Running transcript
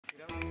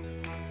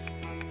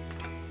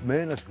με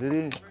ένα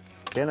σφυρί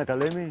και ένα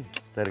καλέμι,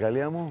 τα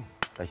εργαλεία μου,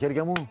 τα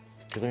χέρια μου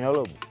και το μυαλό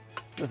μου.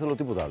 Δεν θέλω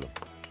τίποτα άλλο.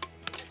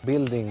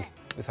 Building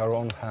with our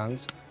own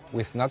hands,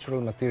 with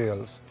natural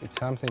materials, it's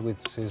something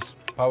which is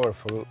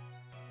powerful.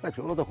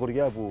 Εντάξει, όλα τα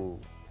χωριά που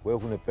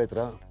έχουν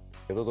πέτρα,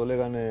 εδώ το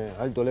λέγανε,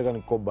 άλλοι το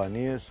λέγανε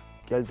κομπανίες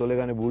και άλλοι το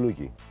λέγανε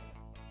μπουλούκι.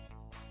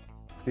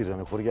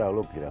 Χτίζανε χωριά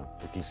ολόκληρα,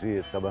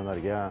 εκκλησίες,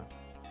 καμπαναριά.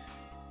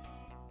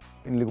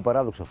 Είναι λίγο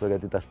παράδοξο αυτό,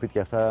 γιατί τα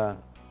σπίτια αυτά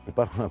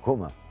υπάρχουν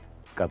ακόμα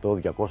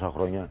 100-200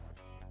 χρόνια.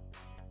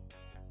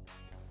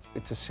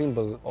 It's a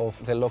symbol of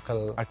the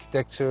local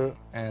architecture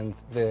and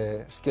the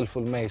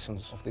skillful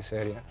masons of this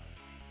area.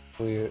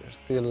 We're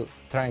still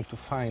trying to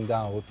find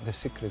out the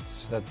secrets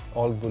that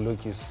old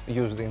bulukis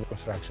used in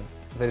construction.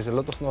 There is a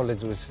lot of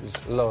knowledge which is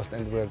lost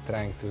and we're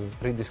trying to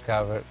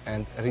rediscover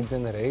and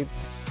regenerate.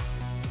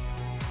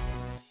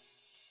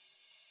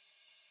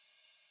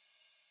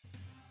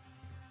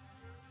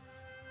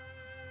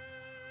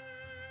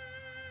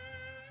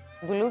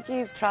 Buluki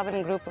is a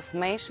traveling group of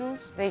masons.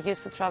 They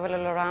used to travel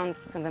all around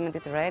the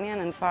Mediterranean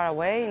and far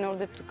away in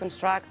order to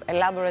construct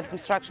elaborate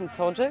construction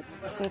projects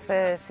since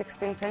the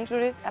 16th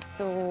century up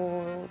to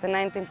the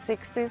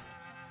 1960s.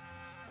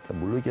 Τα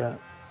μπουλούκια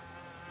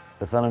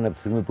πεθάνανε από τη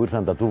στιγμή που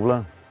ήρθαν τα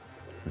τούβλα,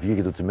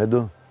 βγήκε το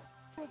τσιμέντο.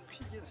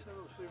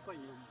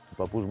 Ο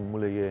παππούς μου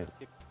έλεγε,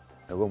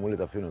 εγώ μου λέει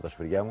τα αφήνω τα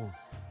σφυριά μου,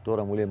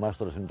 τώρα μου λέει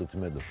μάστορας είναι το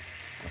τσιμέντο.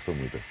 Αυτό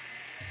μου είπε.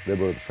 Δεν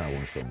μπορώ να τους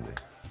αγωνιστώ, μου λέει.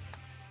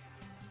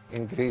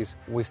 In Greece,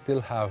 we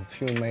still have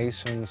few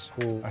masons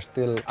who are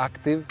still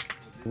active.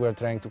 We are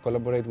trying to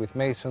collaborate with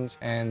masons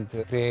and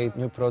create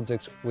new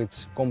projects which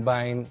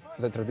combine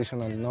the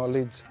traditional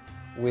knowledge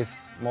with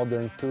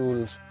modern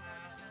tools.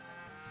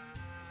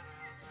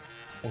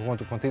 We want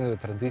to continue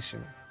the tradition,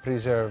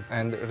 preserve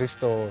and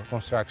restore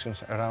constructions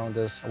around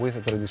us with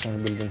the traditional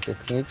building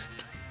techniques.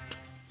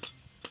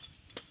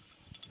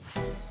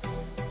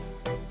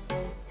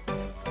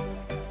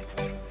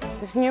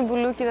 This new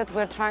buluki that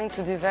we're trying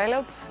to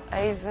develop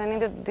is an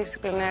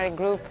interdisciplinary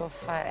group of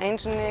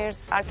engineers,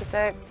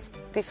 architects,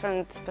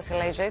 different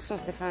specializations,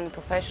 different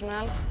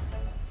professionals.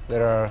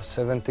 There are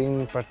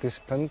 17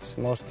 participants,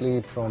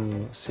 mostly from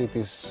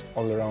cities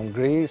all around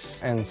Greece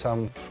and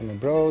some from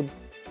abroad.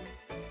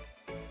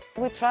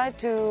 We try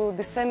to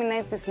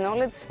disseminate this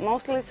knowledge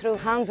mostly through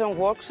hands-on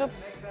workshops.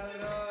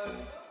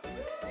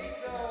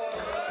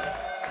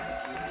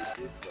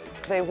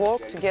 They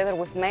work together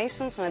with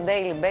masons on a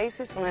daily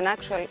basis on an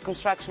actual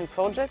construction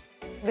project.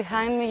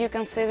 Behind me you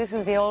can see this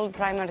is the old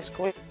primary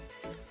school.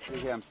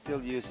 Here I'm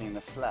still using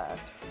the flat.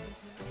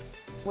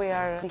 We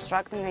are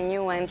constructing a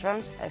new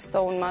entrance, a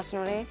stone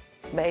masonry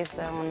based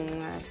on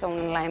stone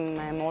and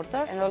lime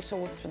mortar and also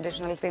with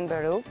traditional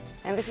timber roof.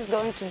 And this is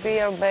going to be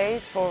our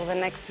base for the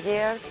next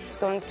years. It's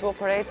going to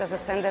operate as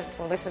a center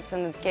for research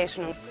and education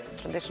on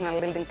traditional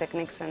building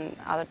techniques and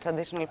other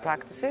traditional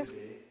practices.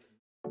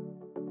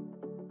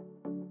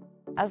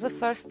 As a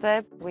first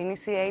step, we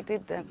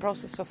initiated a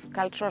process of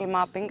cultural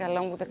mapping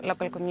along with the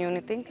local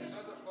community.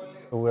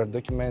 We are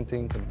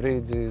documenting the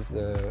bridges,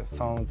 the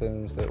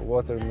fountains, the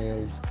water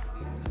mills,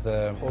 the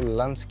whole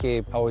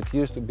landscape, how it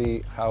used to be,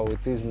 how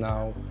it is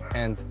now,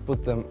 and put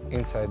them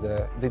inside the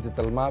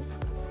digital map.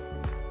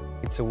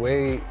 It's a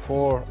way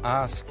for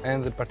us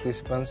and the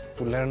participants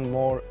to learn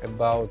more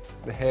about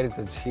the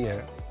heritage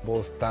here,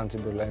 both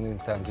tangible and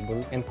intangible,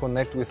 and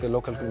connect with the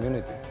local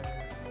community.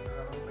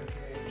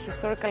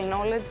 Historical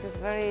knowledge is a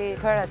very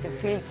imperative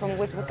field from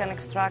which we can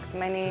extract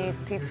many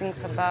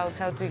teachings about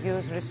how to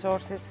use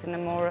resources in a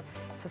more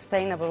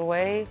sustainable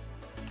way,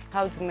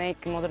 how to make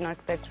modern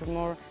architecture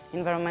more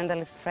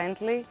environmentally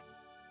friendly.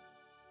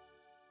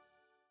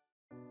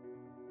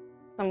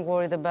 I'm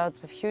worried about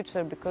the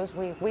future because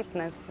we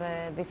witness the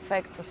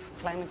effects of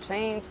climate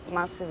change,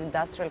 massive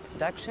industrial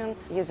production,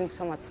 using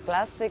so much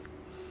plastic.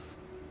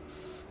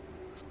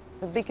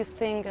 The biggest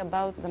thing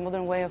about the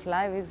modern way of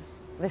life is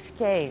the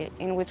scale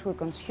in which we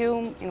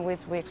consume, in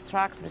which we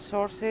extract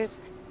resources.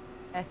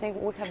 I think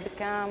we have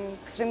become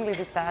extremely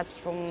detached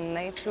from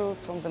nature,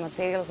 from the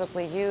materials that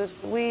we use.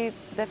 We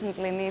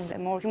definitely need a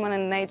more human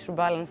and nature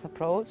balanced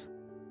approach.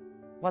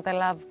 What I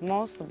love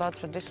most about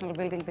traditional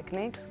building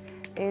techniques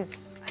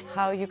is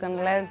how you can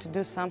learn to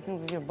do something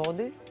with your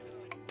body.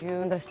 You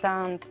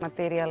understand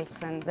materials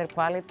and their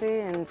quality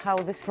and how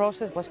this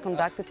process was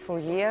conducted for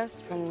years,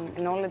 from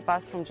knowledge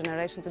passed from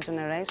generation to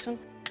generation.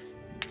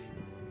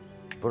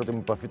 Η πρώτη μου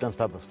επαφή ήταν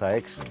στα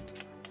 6,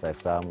 στα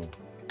 7 μου,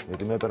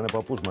 γιατί με έπαιρνε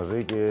παππούς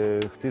μαζί και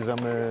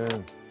χτίζαμε,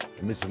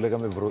 εμείς τους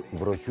λέγαμε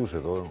βροχιούς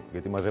εδώ,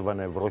 γιατί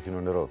μαζεύανε βρόχινο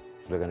νερό,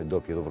 τους λέγανε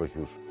ντόπιοι εδώ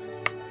βροχιούς.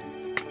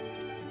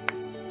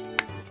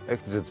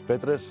 Έκτιζε τις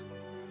πέτρες,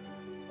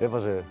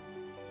 έβαζε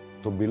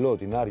τον πυλό,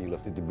 την άργυλο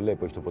αυτή την μπλε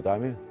που έχει το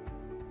ποτάμι,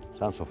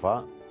 σαν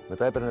σοφά,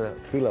 μετά έπαιρνε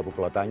φύλλα από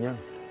πλατάνια,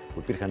 που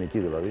υπήρχαν εκεί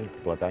δηλαδή,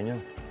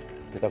 πλατάνια,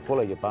 και τα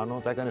κόλλαγε πάνω,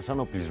 τα έκανε σαν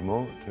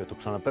οπλισμό και το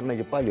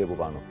ξαναπέρναγε πάλι από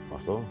πάνω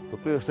αυτό, το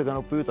οποίο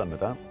στεγανοποιούταν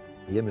μετά.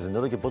 Γέμιζε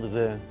νερό και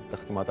πότιζε τα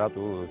χτυματά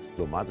του, τις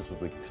ντομάτες του,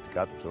 τα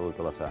κυφτικά του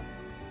και όλα αυτά.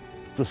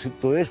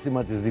 Το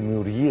αίσθημα της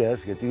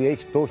δημιουργίας, γιατί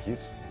το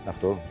έχεις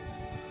αυτό,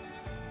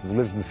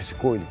 δουλεύεις με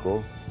φυσικό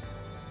υλικό,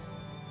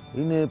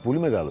 είναι πολύ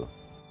μεγάλο.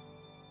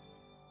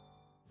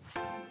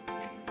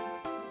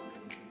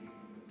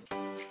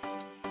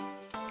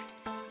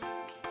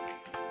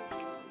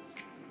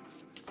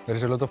 There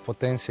is a lot of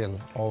potential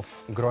of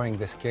growing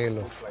the scale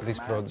of these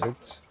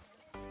projects.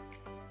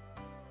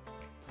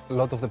 A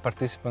lot of the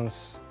participants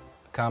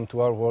come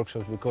to our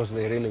workshops because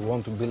they really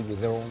want to build with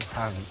their own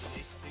hands.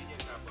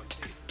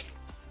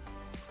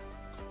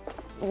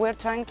 We're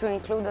trying to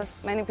include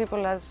as many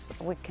people as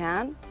we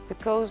can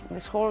because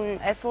this whole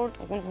effort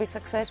won't be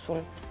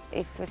successful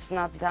if it's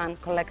not done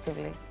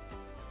collectively.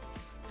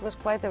 It was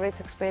quite a rich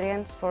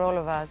experience for all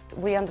of us.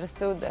 We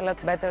understood a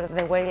lot better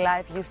the way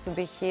life used to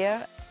be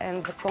here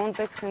and the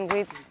context in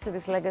which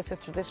this legacy of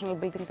traditional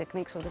building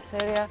techniques of this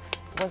area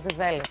was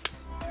developed.